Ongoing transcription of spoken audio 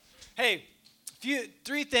Hey,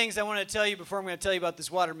 three things I want to tell you before I'm going to tell you about this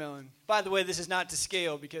watermelon. By the way, this is not to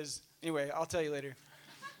scale because, anyway, I'll tell you later.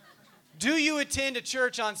 Do you attend a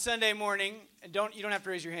church on Sunday morning? And you don't have to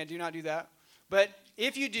raise your hand. Do not do that. But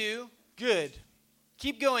if you do, good.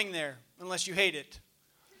 Keep going there unless you hate it.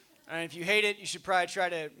 And if you hate it, you should probably try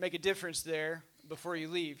to make a difference there before you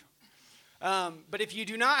leave. But if you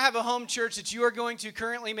do not have a home church that you are going to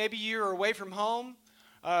currently, maybe you're away from home,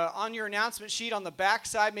 on your announcement sheet on the back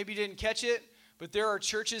side, maybe you didn't catch it, but there are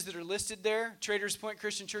churches that are listed there. Traders Point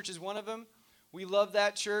Christian Church is one of them. We love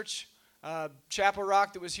that church. Chapel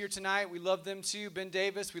Rock that was here tonight, we love them too. Ben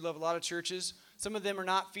Davis, we love a lot of churches. Some of them are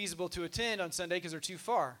not feasible to attend on Sunday because they're too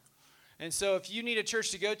far. And so if you need a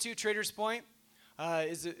church to go to, Traders Point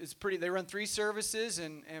is pretty. They run 3 services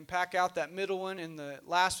and pack out that middle one, and the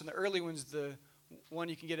last one, the early one's the one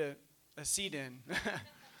you can get a seat in.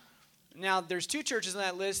 Now, there's 2 churches on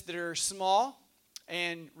that list that are small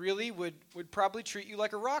and really would probably treat you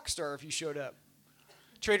like a rock star if you showed up.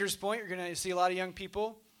 Traders Point, you're going to see a lot of young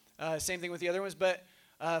people. Same thing with the other ones. But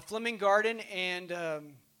Fleming Garden and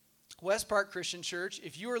West Park Christian Church,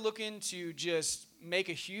 if you are looking to just make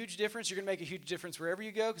a huge difference, you're going to make a huge difference wherever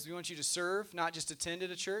you go because we want you to serve, not just attend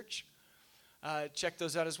at a church. Check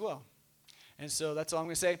those out as well. And so that's all I'm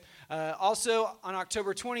going to say. Also, on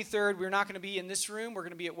October 23rd, we're not going to be in this room. We're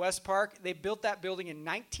going to be at West Park. They built that building in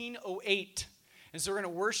 1908. And so we're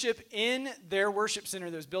going to worship in their worship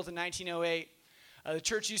center that was built in 1908. The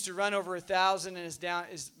church used to run over 1,000 and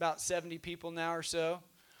is about 70 people now or so.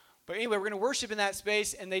 But anyway, we're going to worship in that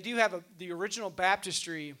space. And they do have the original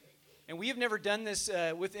baptistry. And we have never done this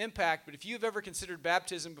with Impact. But if you have ever considered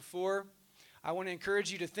baptism before, I want to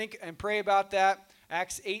encourage you to think and pray about that.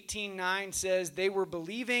 Acts 18:9 says they were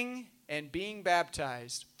believing and being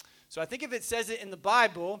baptized. So I think if it says it in the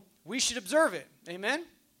Bible, we should observe it. Amen?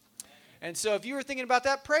 And so if you were thinking about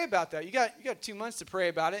that, pray about that. You got 2 months to pray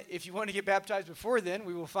about it. If you want to get baptized before then,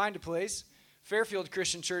 we will find a place. Fairfield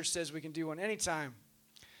Christian Church says we can do one anytime.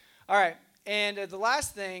 All right. And the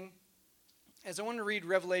last thing is I want to read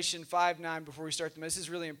Revelation 5:9 before we start the message. This is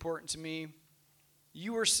really important to me.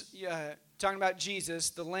 You were talking about Jesus,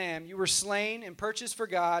 the Lamb. You were slain and purchased for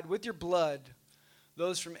God with your blood,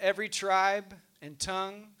 those from every tribe and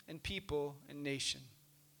tongue and people and nation.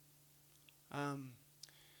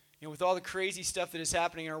 With all the crazy stuff that is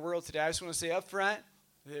happening in our world today, I just want to say up front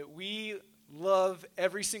that we love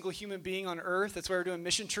every single human being on earth. That's why we're doing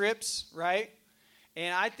mission trips, right?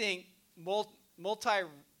 And I think all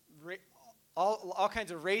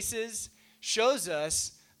kinds of races shows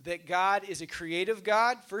us that God is a creative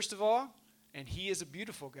God, first of all, and he is a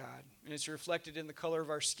beautiful God, and it's reflected in the color of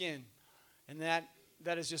our skin. And that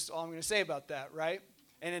is just all I'm going to say about that, right?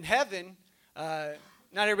 And in heaven, not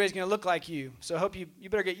everybody's going to look like you, so I hope you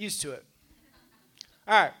better get used to it.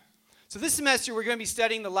 All right, so this semester we're going to be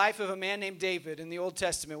studying the life of a man named David in the Old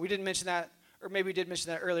Testament. We didn't mention that, or maybe we did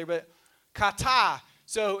mention that earlier, but kata.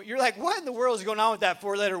 So you're like, what in the world is going on with that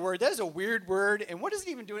 4-letter word? That is a weird word, and what does it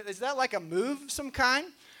even do? Is that like a move of some kind?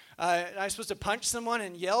 Am I supposed to punch someone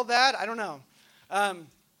and yell that? I don't know.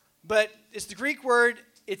 But it's the Greek word.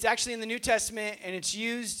 It's actually in the New Testament, and it's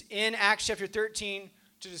used in Acts chapter 13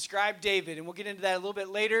 to describe David. And we'll get into that a little bit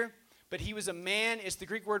later. But he was a man. It's the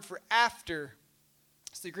Greek word for after.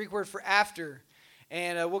 It's the Greek word for after.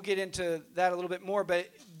 And we'll get into that a little bit more. But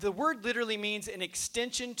the word literally means an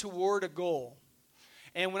extension toward a goal.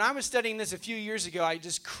 And when I was studying this a few years ago, I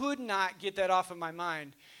just could not get that off of my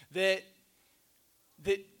mind. That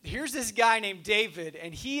here's this guy named David,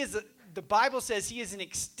 and the Bible says he is an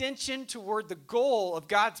extension toward the goal of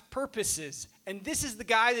God's purposes. And this is the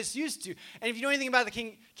guy that's used to. And if you know anything about the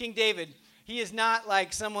King David, he is not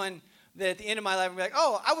like someone that at the end of my life would be like,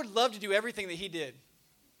 oh, I would love to do everything that he did.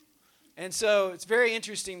 And so it's very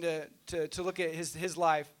interesting to look at his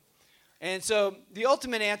life. And so the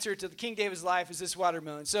ultimate answer to the King David's life is this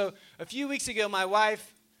watermelon. So a few weeks ago, my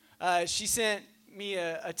wife, she sent me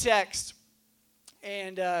a text.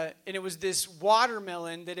 And it was this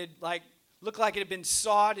watermelon that had looked like it had been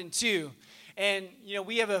sawed in two. And,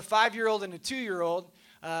 we have a 5-year-old and a 2-year-old.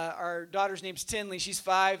 Our daughter's name's Tinley. She's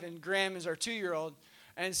 5, and Graham is our 2-year-old.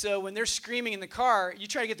 And so when they're screaming in the car, you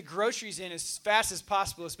try to get the groceries in as fast as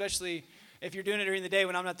possible, especially if you're doing it during the day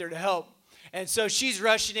when I'm not there to help. And so she's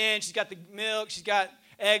rushing in. She's got the milk. She's got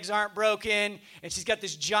eggs aren't broken. And she's got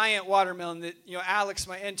this giant watermelon that, Alex,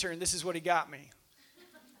 my intern, this is what he got me.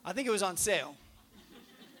 I think it was on sale.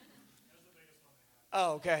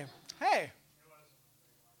 Oh, okay. Hey.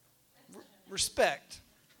 Respect.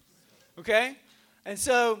 Okay? And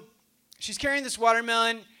so she's carrying this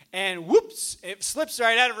watermelon, and whoops, it slips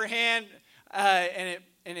right out of her hand, and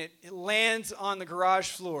it lands on the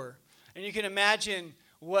garage floor. And you can imagine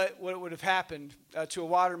what would have happened to a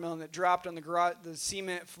watermelon that dropped on the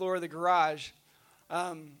cement floor of the garage.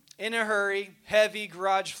 In a hurry, heavy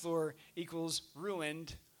garage floor equals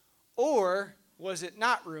ruined. Or was it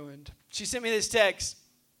not ruined? She sent me this text.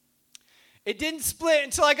 It didn't split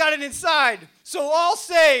until I got it inside. So all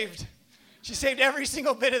saved. She saved every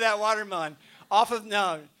single bit of that watermelon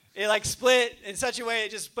it like split in such a way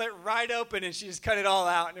it just split right open, and she just cut it all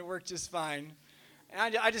out, and it worked just fine.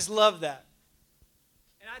 And I just love that.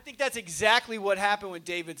 And I think that's exactly what happened with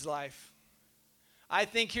David's life. I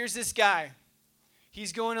think here's this guy.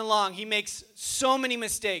 He's going along. He makes so many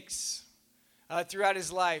mistakes throughout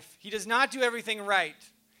his life. He does not do everything right.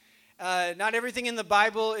 Not everything in the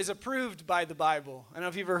Bible is approved by the Bible. I don't know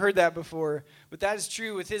if you've ever heard that before, but that is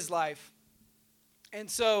true with his life. And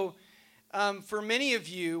so, for many of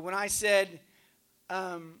you, when I said,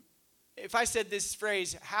 if I said this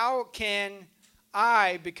phrase, how can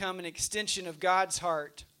I become an extension of God's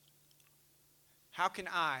heart? How can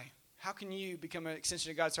you become an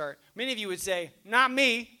extension of God's heart? Many of you would say, not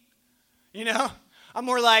me. I'm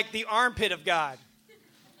more like the armpit of God.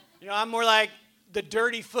 I'm more like the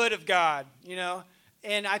dirty foot of God,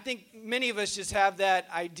 And I think many of us just have that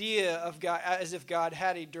idea of God as if God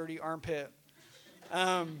had a dirty armpit.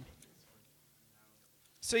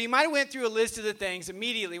 So you might have went through a list of the things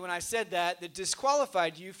immediately when I said that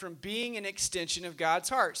disqualified you from being an extension of God's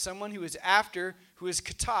heart. Someone who is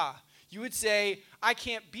kata. You would say, I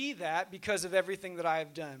can't be that because of everything that I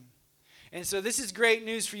have done. And so this is great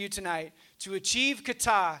news for you tonight. To achieve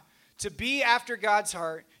kata, to be after God's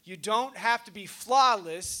heart, you don't have to be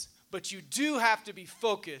flawless, but you do have to be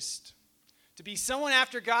focused. To be someone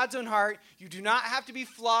after God's own heart, you do not have to be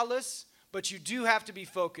flawless, but you do have to be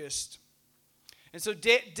focused. And so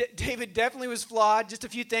David definitely was flawed. Just a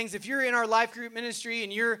few things. If you're in our life group ministry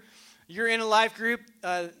and you're in a life group,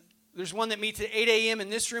 there's one that meets at 8 a.m. in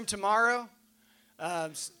this room tomorrow.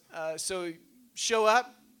 So show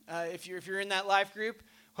up if you're in that life group.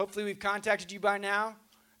 Hopefully we've contacted you by now.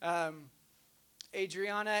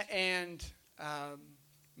 Adriana and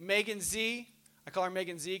Megan Z. I call her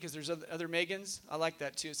Megan Z because there's other Megans. I like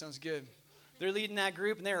that too. It sounds good. They're leading that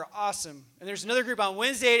group, and they're awesome. And there's another group on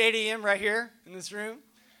Wednesday at 8 a.m. right here in this room.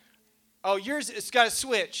 Oh, yours, it's got it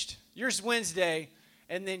switched. Yours Wednesday,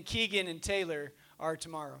 and then Keegan and Taylor are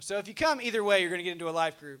tomorrow. So if you come either way, you're going to get into a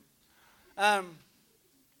life group.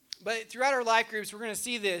 But throughout our life groups, we're going to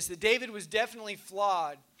see this, that David was definitely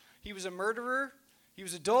flawed. He was a murderer. He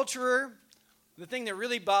was an adulterer. The thing that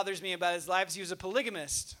really bothers me about his life is he was a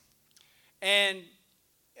polygamist. And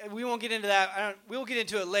we won't get into that. We'll get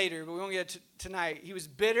into it later, but we won't get it tonight. He was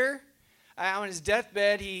bitter. On his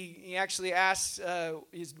deathbed, he actually asked,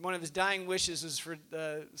 one of his dying wishes was for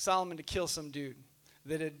Solomon to kill some dude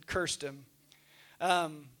that had cursed him.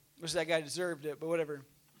 Which that guy deserved it, but whatever.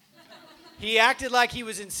 He acted like he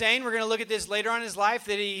was insane. We're going to look at this later on in his life,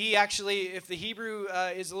 that he actually, if the Hebrew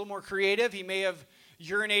is a little more creative, he may have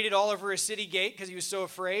urinated all over a city gate because he was so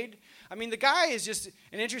afraid. I mean, the guy is just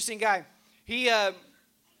an interesting guy.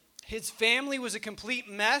 His family was a complete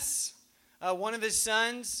mess. One of his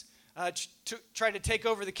sons tried to take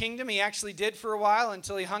over the kingdom. He actually did for a while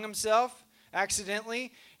until he hung himself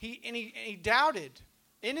accidentally. He doubted.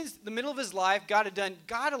 In the middle of his life, God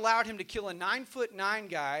allowed him to kill a 9'9"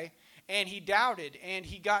 guy, and he doubted, and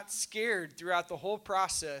he got scared throughout the whole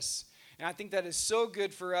process. And I think that is so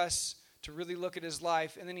good for us to really look at his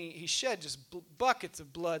life. And then he shed just buckets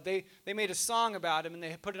of blood. They made a song about him, and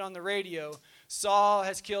they put it on the radio. Saul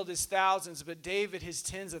has killed his thousands, but David his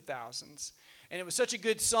tens of thousands. And it was such a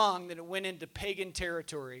good song that it went into pagan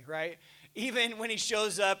territory, right? Even when he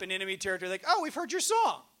shows up in enemy territory, like, oh, we've heard your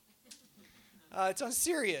song. It's on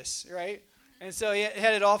Sirius, right? And so he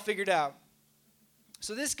had it all figured out.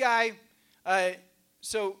 So this guy, to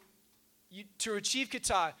achieve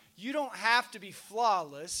kata, you don't have to be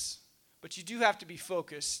flawless, but you do have to be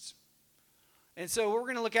focused. And so what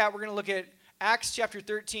we're going to look at Acts chapter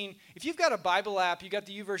 13. If you've got a Bible app, you got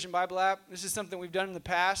the YouVersion Bible app. This is something we've done in the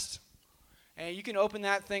past. And you can open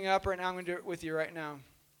that thing up right now. I'm going to do it with you right now.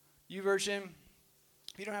 YouVersion.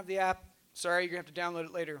 If you don't have the app, sorry, you're going to have to download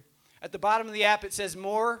it later. At the bottom of the app, it says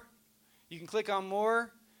More. You can click on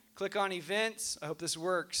More. Click on Events. I hope this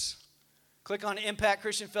works. Click on Impact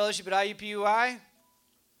Christian Fellowship at IUPUI.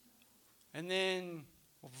 And then,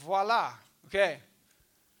 voila. Okay.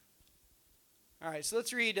 All right, so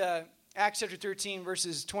let's read Acts chapter 13,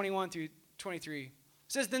 verses 21 through 23. It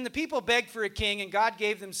says, Then the people begged for a king, and God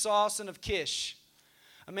gave them Saul, son of Kish,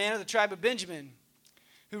 a man of the tribe of Benjamin,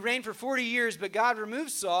 who reigned for 40 years, but God removed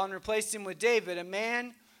Saul and replaced him with David, a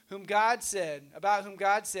man about whom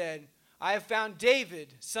God said, I have found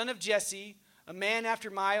David, son of Jesse, a man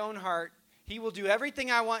after my own heart. He will do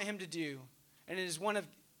everything I want him to do. And it is one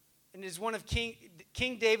of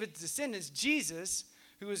King David's descendants, Jesus,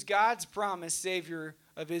 who is God's promised Savior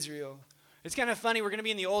of Israel. It's kind of funny. We're going to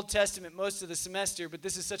be in the Old Testament most of the semester, but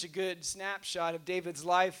this is such a good snapshot of David's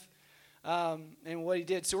life and what he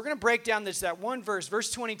did. So we're going to break down that one verse,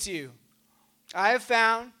 verse 22. I have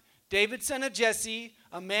found David, son of Jesse,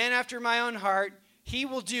 a man after my own heart. He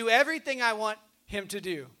will do everything I want him to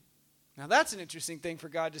do. Now that's an interesting thing for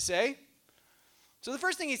God to say. So the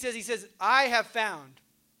first thing he says, I have found.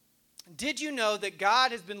 Did you know that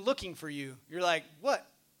God has been looking for you? You're like, what?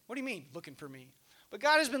 What do you mean, looking for me? But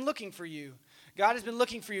God has been looking for you. God has been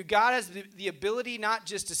looking for you. God has the ability not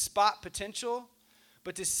just to spot potential,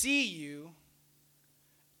 but to see you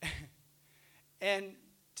and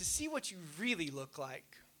to see what you really look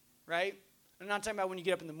like, right? I'm not talking about when you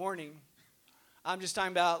get up in the morning. I'm just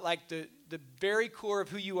talking about like the very core of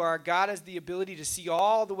who you are. God has the ability to see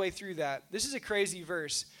all the way through that. This is a crazy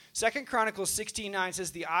verse. 2 Chronicles 16:9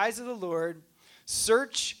 says, the eyes of the Lord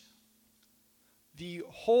search the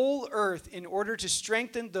whole earth in order to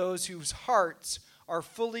strengthen those whose hearts are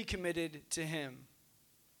fully committed to him.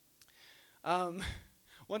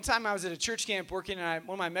 One time I was at a church camp working, and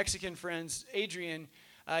one of my Mexican friends, Adrian,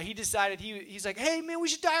 he decided, he's like, hey, man, we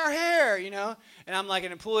should dye our hair, you know? And I'm like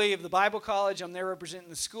an employee of the Bible college. I'm there representing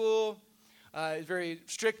the school. It's a very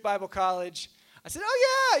strict Bible college. I said,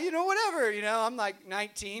 oh, yeah, you know, whatever. You know, I'm like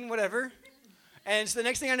 19, whatever. And so the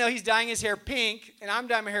next thing I know, he's dyeing his hair pink, and I'm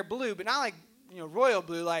dyeing my hair blue, but not like, you know, royal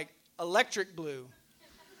blue, like electric blue.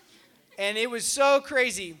 And it was so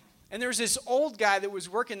crazy. And there was this old guy that was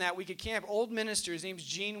working that week at camp, old minister. His name's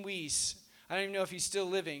Gene Weiss. I don't even know if he's still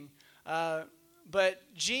living. But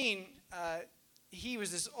Gene, he was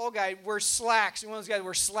this old guy, wears slacks. One of those guys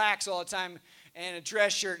wears slacks all the time and a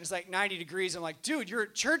dress shirt, and it's like 90 degrees. I'm like, dude, you're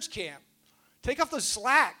at church camp. Take off those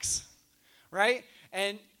slacks, right?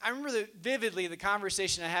 And I remember vividly the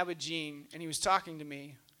conversation I had with Gene, and he was talking to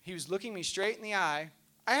me. He was looking me straight in the eye.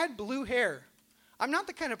 I had blue hair. I'm not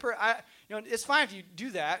the kind of person, it's fine if you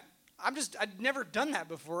do that. I'd never done that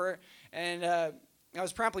before, and I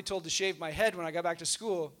was promptly told to shave my head when I got back to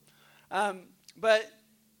school. But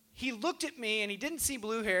he looked at me, and he didn't see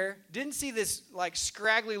blue hair, didn't see this, like,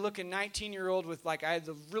 scraggly-looking 19-year-old with, like, I had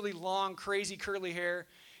the really long, crazy, curly hair.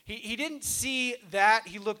 He didn't see that.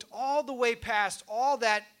 He looked all the way past all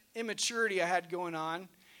that immaturity I had going on,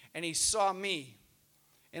 and he saw me.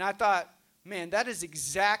 And I thought, man, that is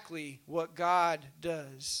exactly what God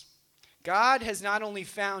does. God has not only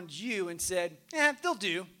found you and said, they'll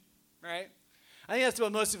do, right? I think that's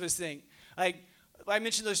what most of us think. Like, I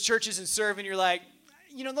mentioned those churches and serve, and you're like,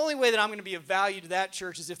 you know, the only way that I'm going to be of value to that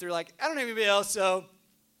church is if they're like, I don't know anybody else, so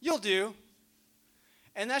you'll do.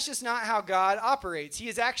 And that's just not how God operates. He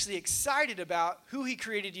is actually excited about who he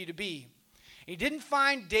created you to be. He didn't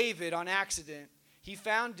find David on accident. He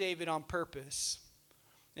found David on purpose.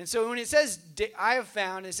 And so when it says, I have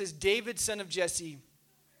found, it says David, son of Jesse.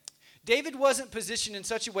 David wasn't positioned in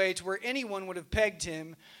such a way to where anyone would have pegged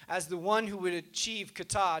him as the one who would achieve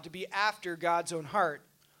kata, to be after God's own heart.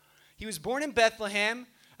 He was born in Bethlehem,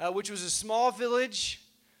 which was a small village,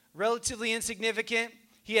 relatively insignificant.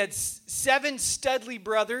 He had 7 studly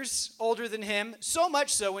brothers older than him, so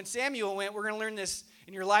much so when Samuel went, we're going to learn this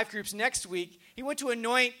in your life groups next week, he went to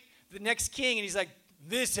anoint the next king, and he's like,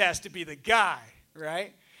 this has to be the guy,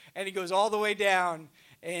 right? And he goes all the way down,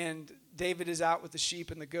 and David is out with the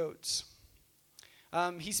sheep and the goats.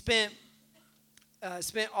 He spent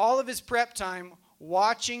all of his prep time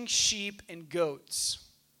watching sheep and goats.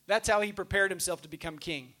 That's how he prepared himself to become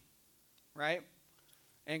king, right?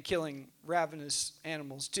 And killing ravenous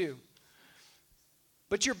animals too.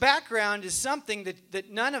 But your background is something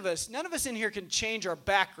that none of us in here can change our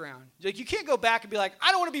background. Like, you can't go back and be like,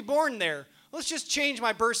 I don't want to be born there. Let's just change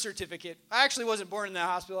my birth certificate. I actually wasn't born in that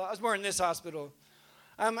hospital. I was born in this hospital.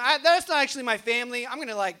 That's not actually my family. I'm going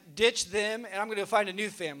to ditch them, and I'm going to find a new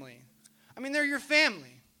family. I mean, they're your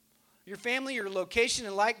family. Your family, your location,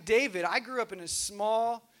 and like David, I grew up in a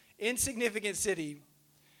small, insignificant city.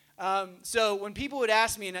 So when people would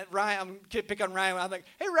ask me, and Ryan, I'm going to pick on Ryan, I'm like,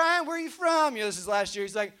 hey, Ryan, where are you from? This is last year.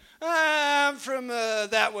 He's like, I'm from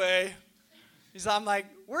that way. I'm like,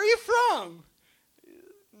 where are you from?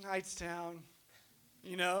 Knightstown.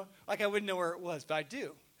 I wouldn't know where it was, but I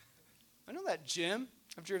do. I know that gym.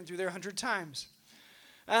 I've driven through there 100 times.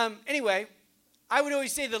 Anyway, I would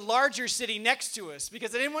always say the larger city next to us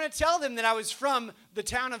because I didn't want to tell them that I was from the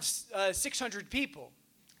town of 600 people.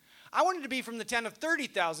 I wanted to be from the town of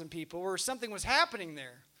 30,000 people where something was happening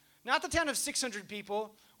there. Not the town of 600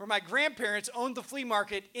 people where my grandparents owned the flea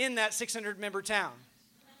market in that 600-member town.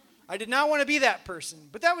 I did not want to be that person,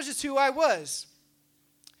 but that was just who I was.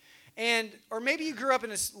 Or maybe you grew up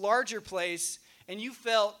in a larger place and you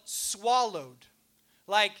felt swallowed,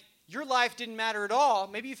 like your life didn't matter at all.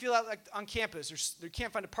 Maybe you feel like on campus, or you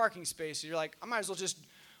can't find a parking space, so you're like, I might as well just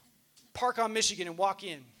park on Michigan and walk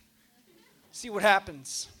in, see what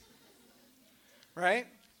happens, right?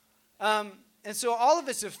 And so all of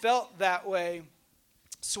us have felt that way,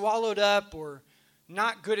 swallowed up or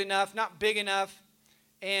not good enough, not big enough.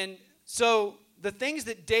 And so the things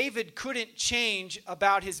that David couldn't change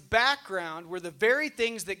about his background were the very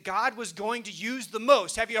things that God was going to use the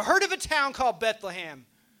most. Have you heard of a town called Bethlehem?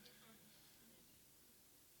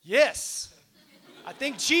 Yes. I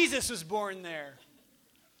think Jesus was born there.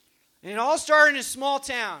 And it all started in a small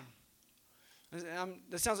town.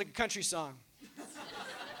 That sounds like a country song.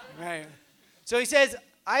 Right. So he says,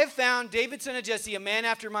 I have found David, son of Jesse, a man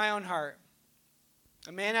after my own heart.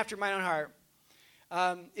 A man after my own heart.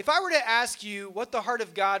 If I were to ask you what the heart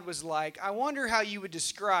of God was like, I wonder how you would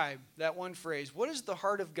describe that one phrase. What is the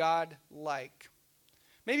heart of God like?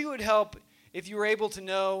 Maybe it would help if you were able to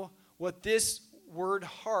know what this word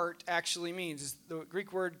heart actually means. It's the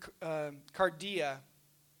Greek word kardia,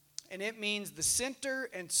 and it means the center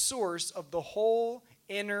and source of the whole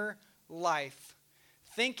inner life.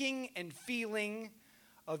 Thinking and feeling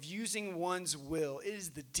of using one's will. It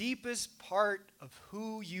is the deepest part of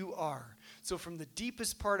who you are. So from the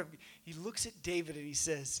deepest part of, he looks at David and he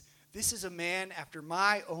says, this is a man after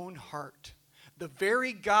my own heart. The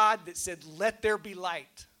very God that said, let there be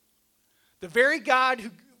light. The very God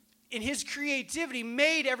who, in his creativity,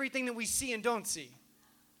 made everything that we see and don't see.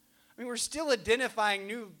 I mean, we're still identifying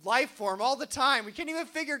new life form all the time. We can't even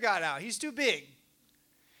figure God out. He's too big.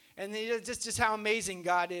 And just how amazing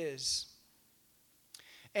God is.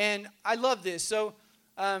 And I love this. So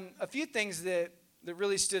a few things that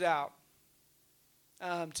really stood out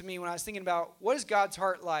to me when I was thinking about what is God's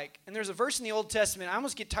heart like. And there's a verse in the Old Testament. I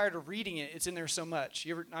almost get tired of reading it. It's in there so much.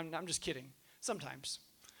 I'm just kidding. Sometimes.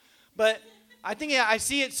 But I think I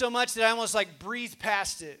see it so much that I almost like breeze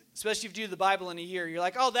past it. Especially if you do the Bible in a year. You're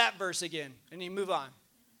like, oh, that verse again. And you move on.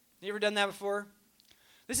 You ever done that before?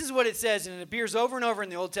 This is what it says, and it appears over and over in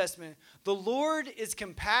the Old Testament. The Lord is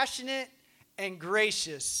compassionate and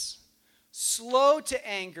gracious, slow to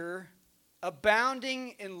anger,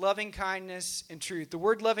 abounding in loving kindness and truth. The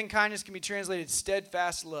word loving kindness can be translated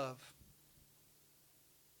steadfast love.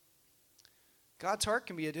 God's heart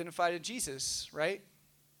can be identified in Jesus, right?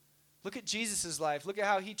 Look at Jesus' life. Look at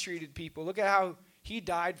how he treated people. Look at how he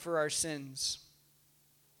died for our sins.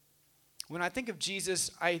 When I think of Jesus,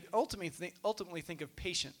 I ultimately think of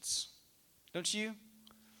patience. Don't you?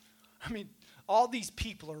 I mean, all these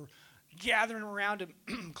people are gathering around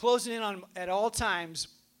him, closing in on him at all times,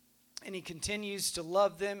 and he continues to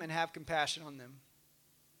love them and have compassion on them.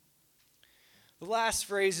 The last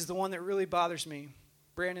phrase is the one that really bothers me.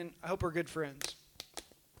 Brandon, I hope we're good friends.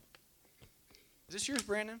 Is this yours,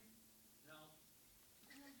 Brandon? No.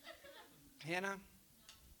 Hannah?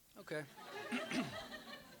 Okay.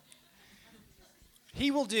 He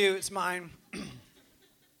will do, it's mine.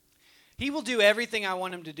 He will do everything I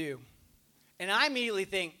want him to do. And I immediately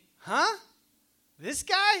think, huh? This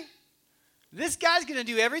guy? This guy's going to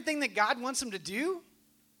do everything that God wants him to do?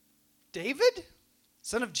 David?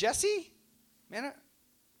 Son of Jesse? Man,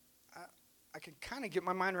 I can kind of get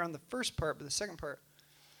my mind around the first part, but the second part.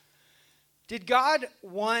 Did God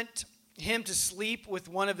want him to sleep with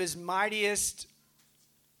one of his mightiest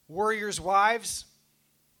warriors' wives?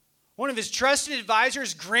 One of his trusted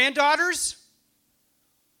advisors' granddaughters?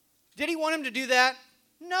 Did he want him to do that?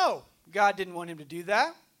 No, God didn't want him to do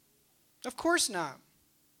that. Of course not.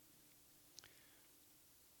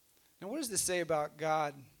 Now, what does this say about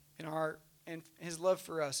God and his love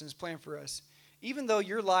for us and his plan for us? Even though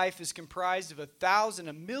your life is comprised of 1,000,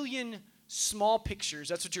 1,000,000 small pictures,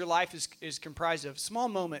 that's what your life is comprised of, small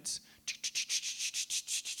moments.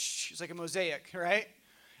 It's like a mosaic, right?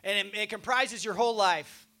 And it comprises your whole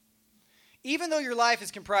life. Even though your life is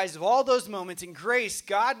comprised of all those moments, in grace,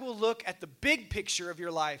 God will look at the big picture of your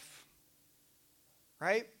life.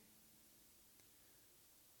 Right?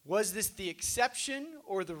 Was this the exception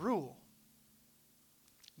or the rule?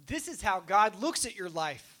 This is how God looks at your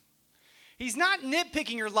life. He's not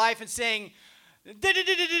nitpicking your life and saying,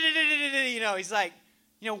 he's like,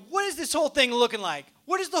 what is this whole thing looking like?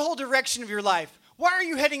 What is the whole direction of your life? Why are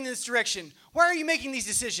you heading in this direction? Why are you making these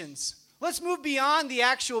decisions? Let's move beyond the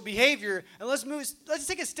actual behavior and let's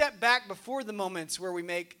take a step back before the moments where we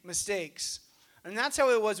make mistakes. And that's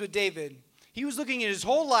how it was with David. He was looking at his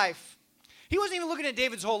whole life. He wasn't even looking at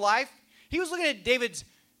David's whole life. He was looking at David's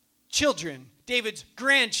children, David's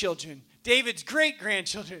grandchildren, David's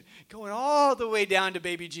great-grandchildren, going all the way down to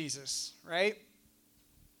baby Jesus, right?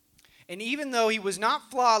 And even though he was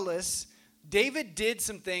not flawless, David did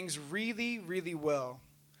some things really, really well.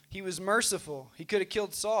 He was merciful. He could have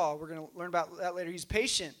killed Saul. We're going to learn about that later. He's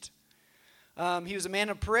patient. He was a man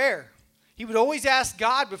of prayer. He would always ask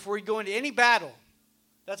God before he'd go into any battle.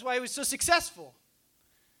 That's why he was so successful.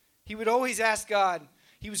 He would always ask God.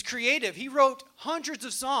 He was creative. He wrote hundreds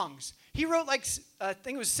of songs. He wrote I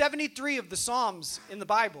think it was 73 of the Psalms in the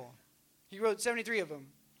Bible. He wrote 73 of them.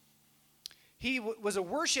 He was a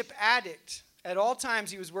worship addict. At all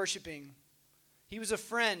times he was worshiping. He was a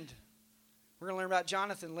friend. We're going to learn about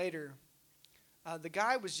Jonathan later. The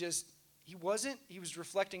guy was he was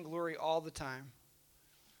reflecting glory all the time.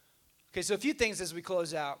 Okay, so a few things as we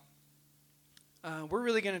close out. We're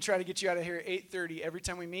really going to try to get you out of here at 8:30 every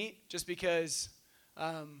time we meet, just because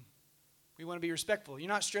we want to be respectful. You're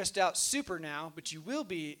not stressed out super now, but you will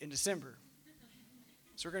be in December.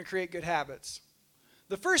 So we're going to create good habits.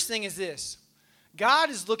 The first thing is this. God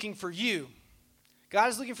is looking for you. God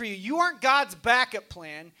is looking for you. You aren't God's backup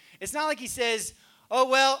plan. It's not like he says, oh,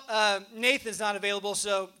 well, Nathan's not available,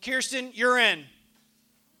 so Kirsten, you're in.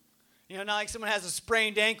 You know, not like someone has a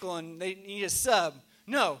sprained ankle and they need a sub.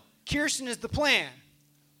 No, Kirsten is the plan.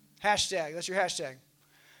 Hashtag, that's your hashtag.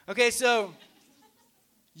 Okay, so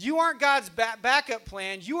you aren't God's backup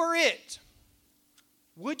plan. You are it.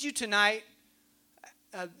 Would you tonight,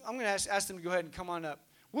 I'm going to ask them to go ahead and come on up.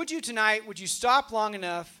 Would you stop long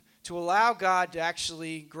enough to allow God to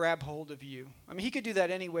actually grab hold of you? I mean, he could do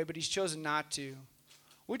that anyway, but he's chosen not to.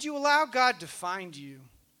 Would you allow God to find you?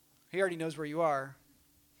 He already knows where you are.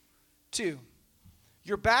 2,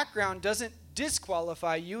 your background doesn't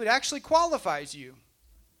disqualify you. It actually qualifies you.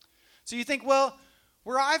 So you think, well,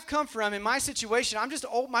 where I've come from in my situation,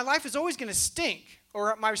 my life is always going to stink,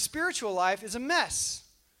 or my spiritual life is a mess.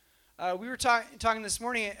 We were talking this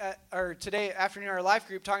morning, or today afternoon in our life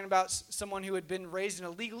group, talking about someone who had been raised in a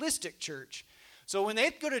legalistic church. So when they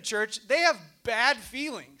go to church, they have bad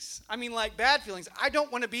feelings. I mean, like bad feelings. I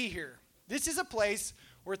don't want to be here. This is a place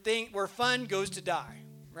where fun goes to die,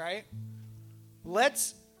 right?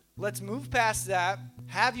 Let's move past that.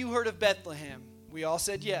 Have you heard of Bethlehem? We all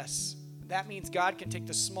said yes. That means God can take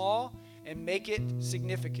the small and make it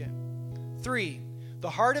significant. 3, the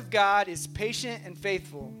heart of God is patient and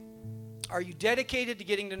faithful. Are you dedicated to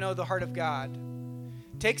getting to know the heart of God?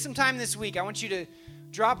 Take some time this week. I want you to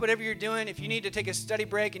drop whatever you're doing. If you need to take a study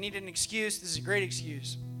break and need an excuse, this is a great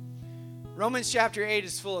excuse. Romans chapter 8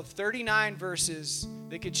 is full of 39 verses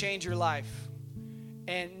that could change your life.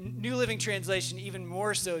 And New Living Translation, even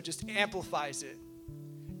more so, just amplifies it.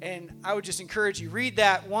 And I would just encourage you, read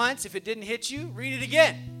that once. If it didn't hit you, read it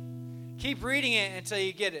again. Keep reading it until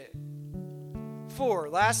you get it. 4,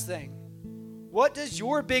 last thing. What does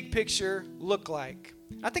your big picture look like?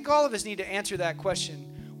 I think all of us need to answer that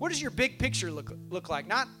question. What does your big picture look like?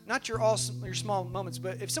 Not your small moments,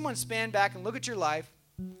 but if someone span back and look at your life,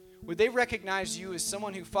 would they recognize you as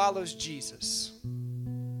someone who follows Jesus?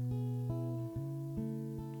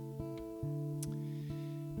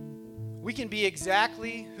 We can be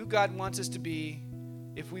exactly who God wants us to be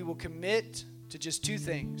if we will commit to just 2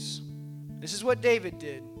 things. This is what David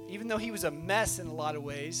did. Even though he was a mess in a lot of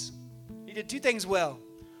ways, he did 2 things well.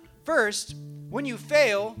 First, when you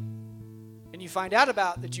fail and you find out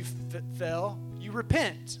about that you fell, you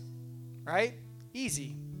repent, right?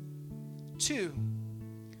 Easy. 2,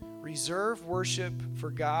 reserve worship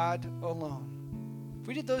for God alone. If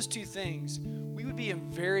we did those 2 things, we would be in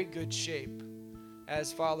very good shape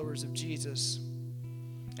as followers of Jesus.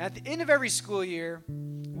 At the end of every school year,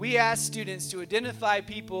 we ask students to identify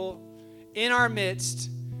people in our midst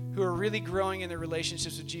who are really growing in their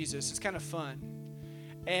relationships with Jesus. It's kind of fun.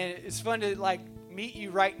 And it's fun to meet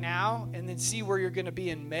you right now and then see where you're going to be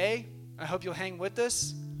in May. I hope you'll hang with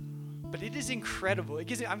us. But it is incredible.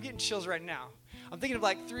 I'm getting chills right now. I'm thinking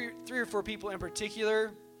of three or four people in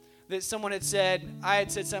particular that someone had said. I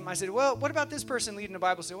had said something. I said, well, what about this person leading the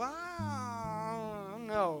Bible? Say, well, I don't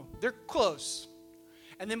know. They're close.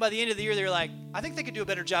 And then by the end of the year, they're like, I think they could do a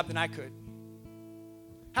better job than I could.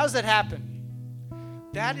 How does that happen?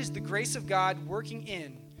 That is the grace of God working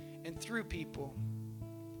in and through people.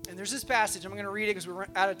 And there's this passage. I'm going to read it because we're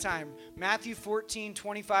out of time. Matthew 14,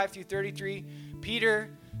 25 through 33. Peter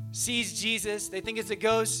sees Jesus. They think it's a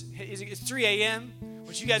ghost. It's 3 a.m.,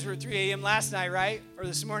 which you guys were at 3 a.m. last night, right? Or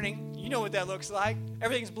this morning. You know what that looks like.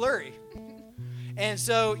 Everything's blurry. And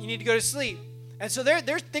so you need to go to sleep. And so they're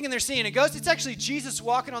thinking they're seeing a ghost. It's actually Jesus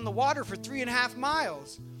walking on the water for 3.5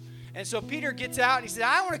 miles. And so Peter gets out and he said,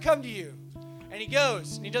 I want to come to you. And he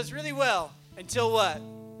goes, and he does really well until what?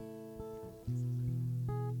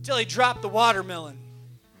 till he dropped the watermelon.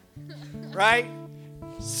 Right?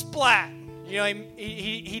 Splat. You know,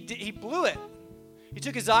 he blew it. He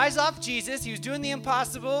took his eyes off Jesus. He was doing the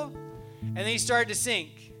impossible, and then he started to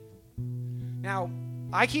sink. Now,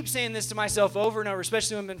 I keep saying this to myself over and over,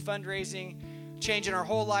 especially when I've been fundraising, changing our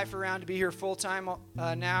whole life around to be here full-time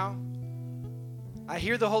now. I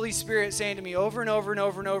hear the Holy Spirit saying to me over and over and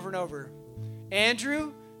over and over and over,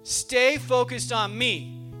 Andrew, stay focused on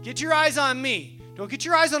me. Get your eyes on me. Don't get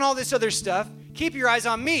your eyes on all this other stuff. Keep your eyes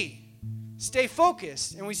on me. Stay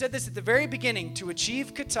focused. And we said this at the very beginning. To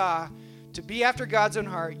achieve kata, to be after God's own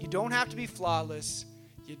heart, you don't have to be flawless.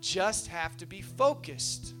 You just have to be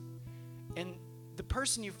focused. And the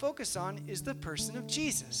person you focus on is the person of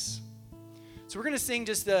Jesus. So we're going to sing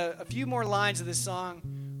just a few more lines of this song.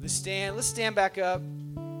 Let's stand back up.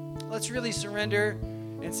 Let's really surrender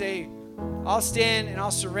and say, I'll stand and I'll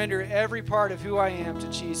surrender every part of who I am to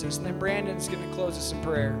Jesus. And then Brandon's going to close us in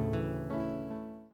prayer.